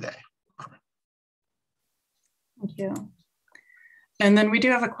say today. Thank you. And then we do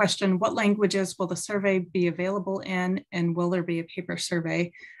have a question. What languages will the survey be available in, and will there be a paper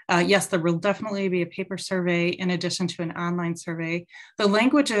survey? Yes, there will definitely be a paper survey in addition to an online survey. The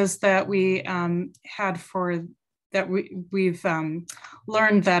languages that we had for that we've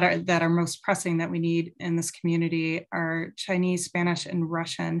learned that are most pressing that we need in this community are Chinese, Spanish, and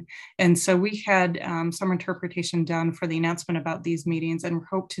Russian. And so we had some interpretation done for the announcement about these meetings, and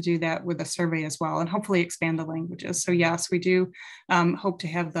hope to do that with a survey as well, and hopefully expand the languages. So yes, we do hope to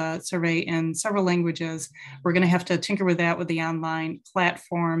have the survey in several languages. We're going to have to tinker with that with the online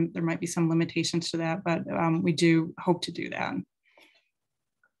platform. There might be some limitations to that, but we do hope to do that.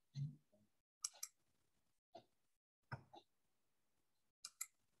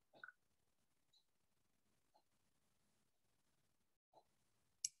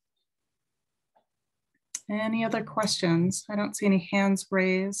 Any other questions? I don't see any hands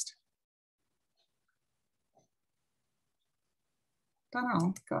raised. Don't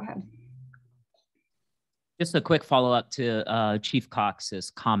know. Go ahead. Just a quick follow-up to Chief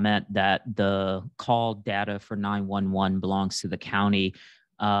Cox's comment that the call data for 911 belongs to the county.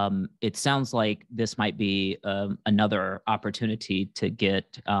 It sounds like this might be another opportunity to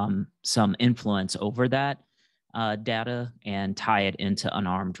get some influence over that data and tie it into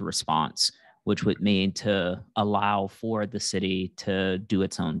unarmed response, which would mean to allow for the city to do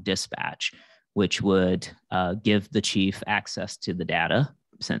its own dispatch, which would give the chief access to the data,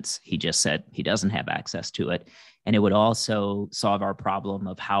 since he just said he doesn't have access to it. And it would also solve our problem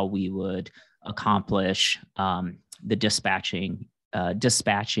of how we would accomplish the dispatching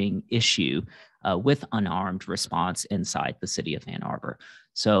issue with unarmed response inside the city of Ann Arbor.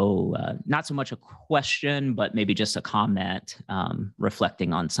 So not so much a question, but maybe just a comment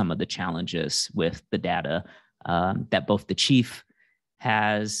reflecting on some of the challenges with the data that both the chief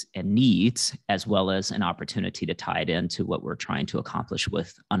has and needs, as well as an opportunity to tie it into what we're trying to accomplish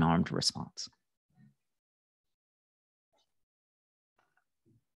with unarmed response.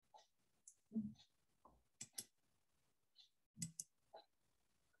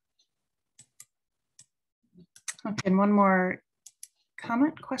 Okay, and one more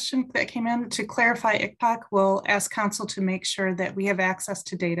question that came in. To clarify, ICPOC will ask council to make sure that we have access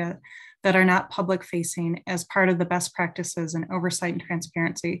to data that are not public facing as part of the best practices and oversight and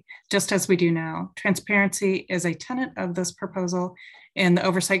transparency, just as we do now. Transparency is a tenet of this proposal, and the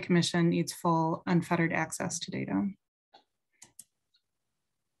Oversight Commission needs full unfettered access to data.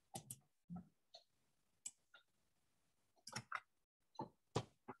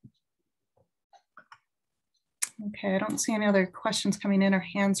 Okay, I don't see any other questions coming in or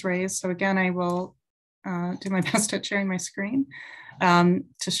hands raised. So again, I will do my best at sharing my screen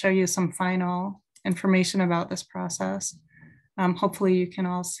to show you some final information about this process. Hopefully you can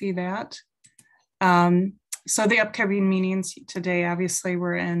all see that. So the upcoming meetings today, obviously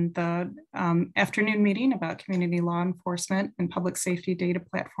we're in the afternoon meeting about community law enforcement and public safety data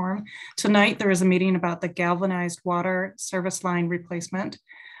platform. Tonight, there is a meeting about the galvanized water service line replacement.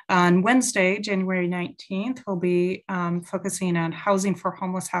 On Wednesday, January 19th, we'll be focusing on housing for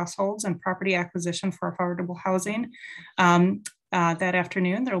homeless households and property acquisition for affordable housing. That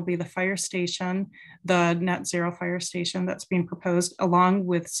afternoon, there will be the fire station, the net zero fire station that's being proposed, along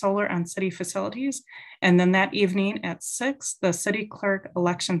with solar on city facilities. And then that evening at 6, the city clerk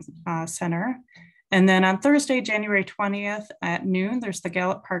election center. And then on Thursday, January 20th at noon, there's the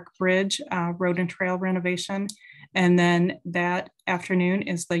Gallup Park Bridge road and trail renovation. And then that afternoon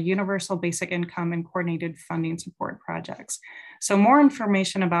is the Universal Basic Income and Coordinated Funding Support Projects. So more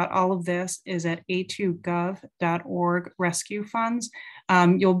information about all of this is at a2gov.org rescue funds.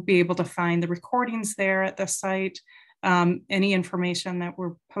 You'll be able to find the recordings there at the site, any information that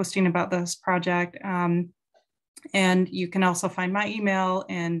we're posting about this project. And you can also find my email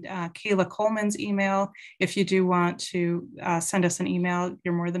and Kayla Coleman's email. If you do want to send us an email,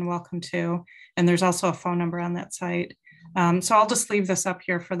 you're more than welcome to. And there's also a phone number on that site. So I'll just leave this up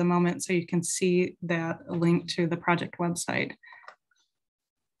here for the moment so you can see that link to the project website.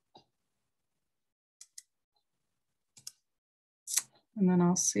 And then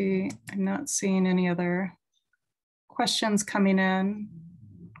I'll see, I'm not seeing any other questions coming in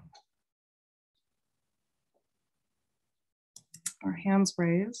or hands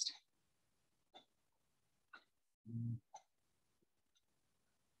raised.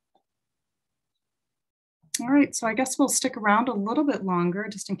 All right, so I guess we'll stick around a little bit longer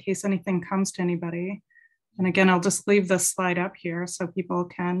just in case anything comes to anybody. And again, I'll just leave this slide up here so people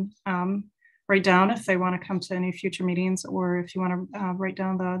can write down if they want to come to any future meetings, or if you want to write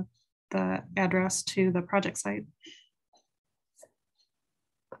down the address to the project site.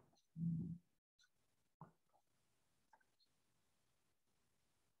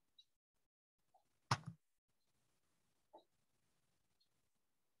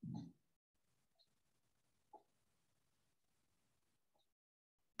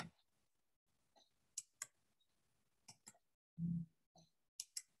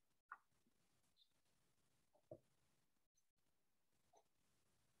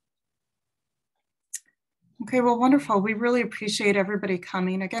 Okay, well, wonderful. We really appreciate everybody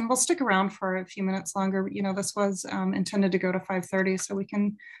coming. Again, we'll stick around for a few minutes longer. You know, this was intended to go to 5:30, so we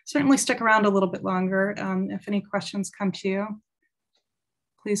can certainly stick around a little bit longer. If any questions come to you,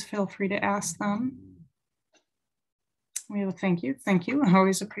 please feel free to ask them. We have a thank you. Thank you. I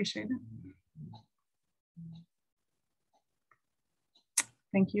always appreciate it.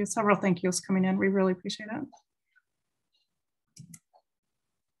 Thank you. Several thank yous coming in. We really appreciate it.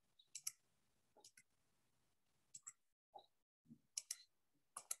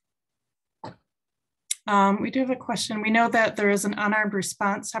 We do have a question. We know that there is an unarmed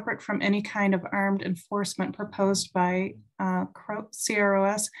response separate from any kind of armed enforcement proposed by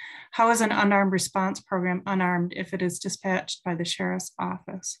CROS. How is an unarmed response program unarmed if it is dispatched by the sheriff's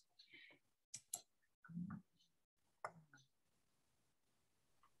office?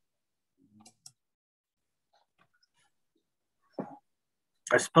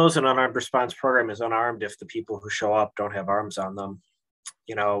 I suppose an unarmed response program is unarmed if the people who show up don't have arms on them.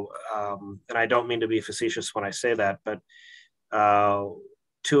 You know, and I don't mean to be facetious when I say that, but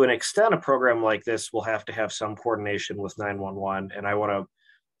to an extent, a program like this will have to have some coordination with 911. And I want to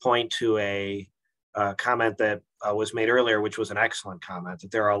point to a comment that was made earlier, which was an excellent comment,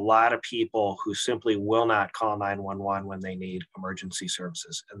 that there are a lot of people who simply will not call 911 when they need emergency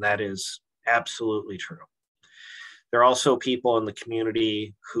services. And that is absolutely true. There are also people in the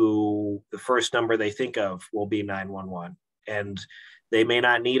community who the first number they think of will be 911. And they may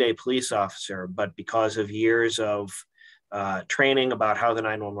not need a police officer, but because of years of training about how the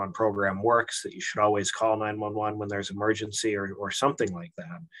 911 program works, that you should always call 911 when there's emergency or something like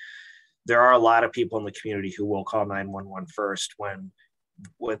that. There are a lot of people in the community who will call 911 first when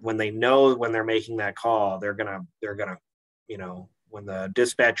they know when they're making that call, they're gonna, you know, when the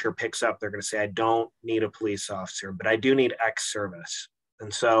dispatcher picks up, they're gonna say, I don't need a police officer, but I do need X service.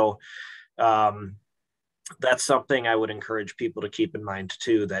 And so, that's something I would encourage people to keep in mind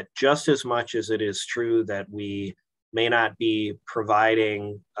too, that just as much as it is true that we may not be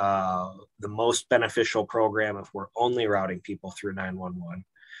providing the most beneficial program if we're only routing people through 911,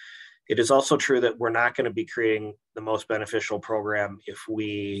 it is also true that we're not going to be creating the most beneficial program if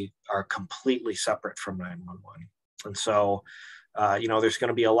we are completely separate from 911. And so, you know, there's going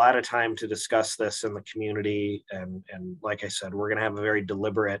to be a lot of time to discuss this in the community. And like I said, we're going to have a very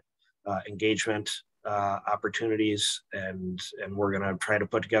deliberate engagement opportunities, and we're going to try to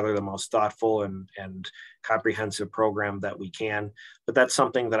put together the most thoughtful and comprehensive program that we can. But that's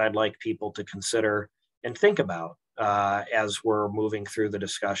something that I'd like people to consider and think about as we're moving through the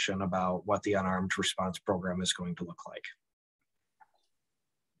discussion about what the unarmed response program is going to look like.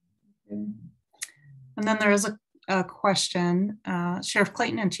 And then there is a question. Sheriff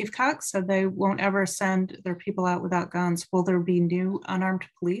Clayton and Chief Cox said they won't ever send their people out without guns. Will there be new unarmed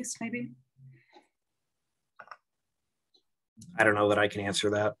police maybe? I don't know that I can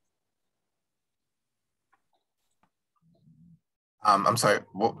answer that. I'm sorry,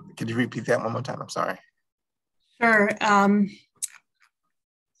 could you repeat that one more time? I'm sorry. Sure. Sorry,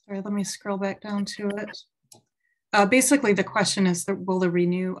 let me scroll back down to it. Basically, the question is, will there be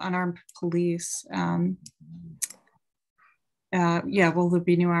new unarmed police? Yeah, will there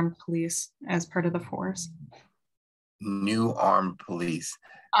be new armed police as part of the force? New armed police.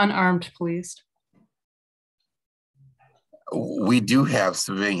 Unarmed police. We do have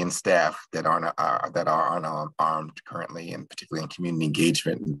civilian staff that are unarmed currently, and particularly in community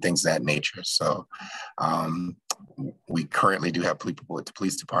engagement and things of that nature. So we currently do have people at the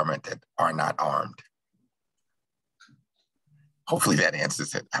police department that are not armed. Hopefully that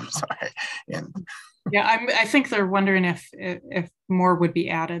answers it. I'm sorry. And yeah, I think they're wondering if more would be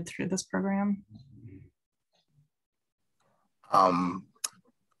added through this program.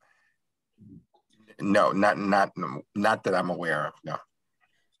 No, not that I'm aware of, no.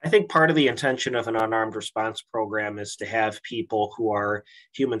 I think part of the intention of an unarmed response program is to have people who are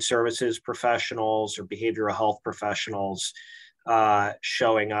human services professionals or behavioral health professionals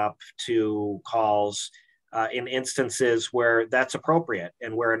showing up to calls in instances where that's appropriate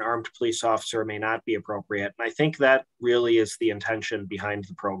and where an armed police officer may not be appropriate. And I think that really is the intention behind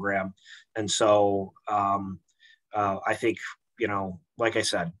the program. And so I think, you know, like I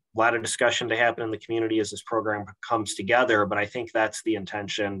said, a lot of discussion to happen in the community as this program comes together, but I think that's the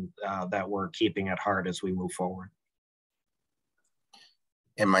intention that we're keeping at heart as we move forward.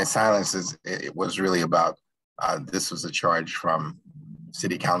 And my silence it was really about this was a charge from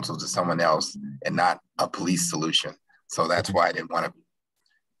city council to someone else and not a police solution. So that's why I didn't want to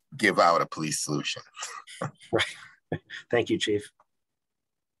give out a police solution. Right. Thank you, Chief.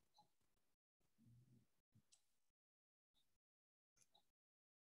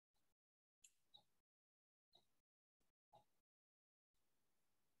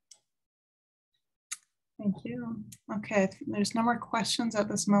 Thank you. Okay, there's no more questions at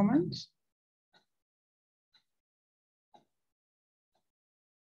this moment.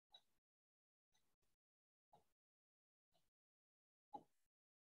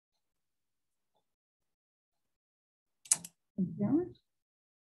 Thank you.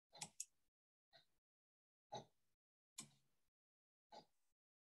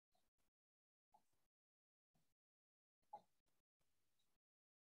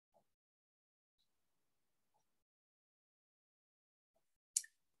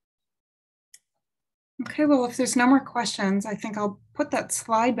 Okay, well, if there's no more questions, I think I'll put that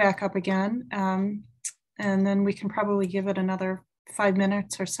slide back up again. And then we can probably give it another 5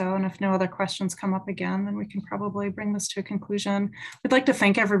 minutes or so. And if no other questions come up again, then we can probably bring this to a conclusion. We'd like to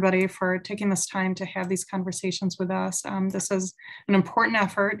thank everybody for taking this time to have these conversations with us. This is an important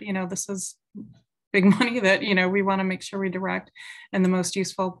effort. You know, this is big money that, you know, we want to make sure we direct in the most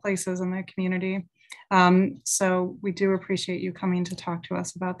useful places in the community. So we do appreciate you coming to talk to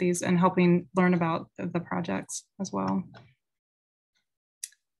us about these and helping learn about the projects as well.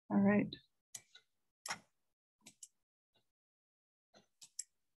 All right.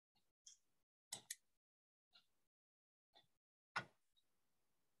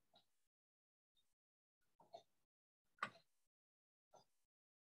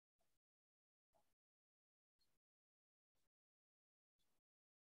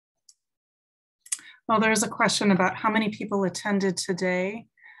 Well, there's a question about how many people attended today.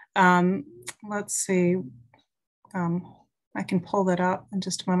 Let's see. I can pull that up in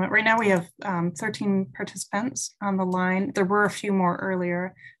just a moment. Right now we have 13 participants on the line. There were a few more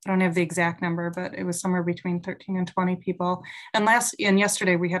earlier. I don't have the exact number, but it was somewhere between 13 and 20 people. And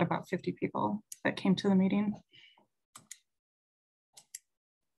yesterday we had about 50 people that came to the meeting.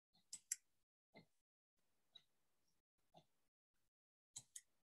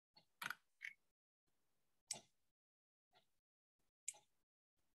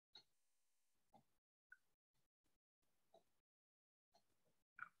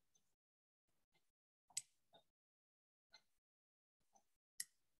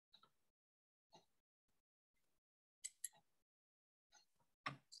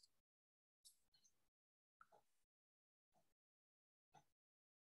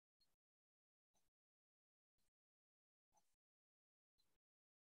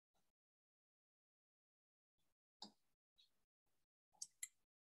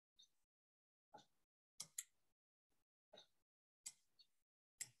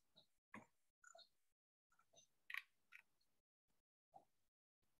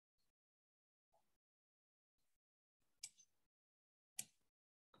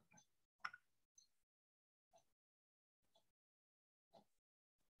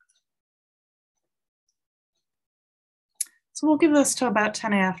 So we'll give this to about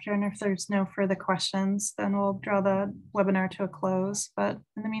 10 after, and if there's no further questions, then we'll draw the webinar to a close. But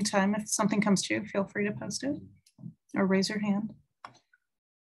in the meantime, if something comes to you, feel free to post it or raise your hand.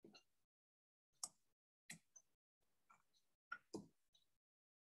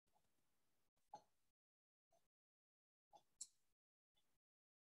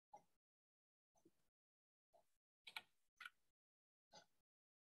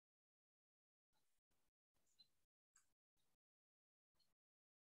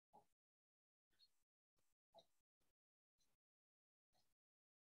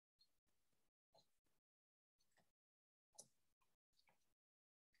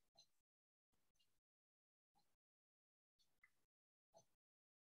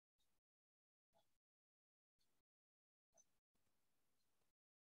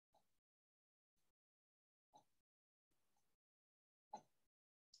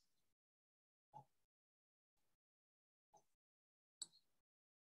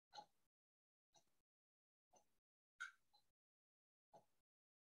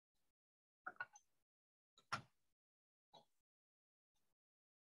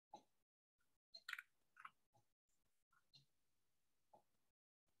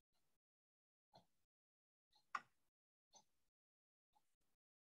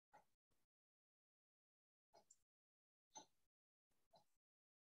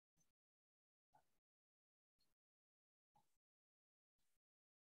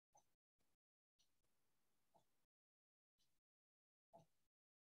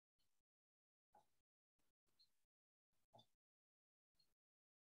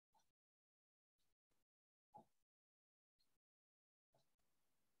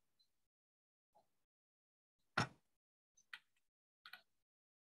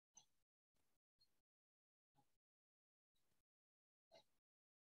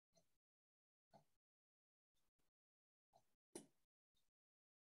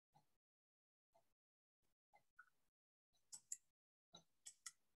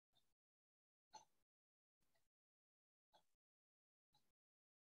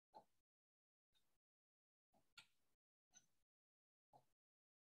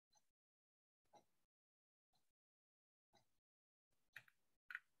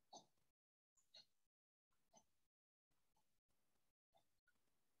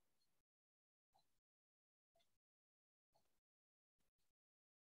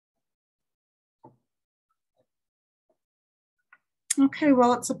 Okay,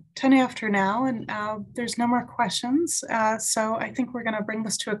 well, it's 10 after now, and there's no more questions. So I think we're going to bring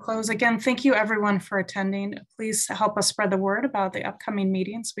this to a close. Again, thank you everyone for attending. Please help us spread the word about the upcoming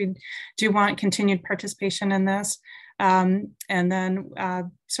meetings. We do want continued participation in this. And then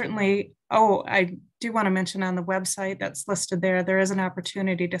certainly, I do want to mention on the website that's listed there, there is an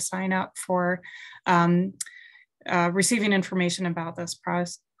opportunity to sign up for receiving information about this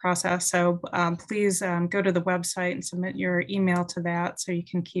process. So please go to the website and submit your email to that so you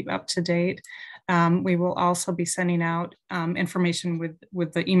can keep up to date. We will also be sending out information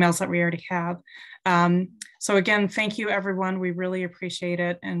with the emails that we already have. So again, thank you everyone. We really appreciate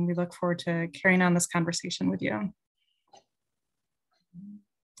it. And we look forward to carrying on this conversation with you.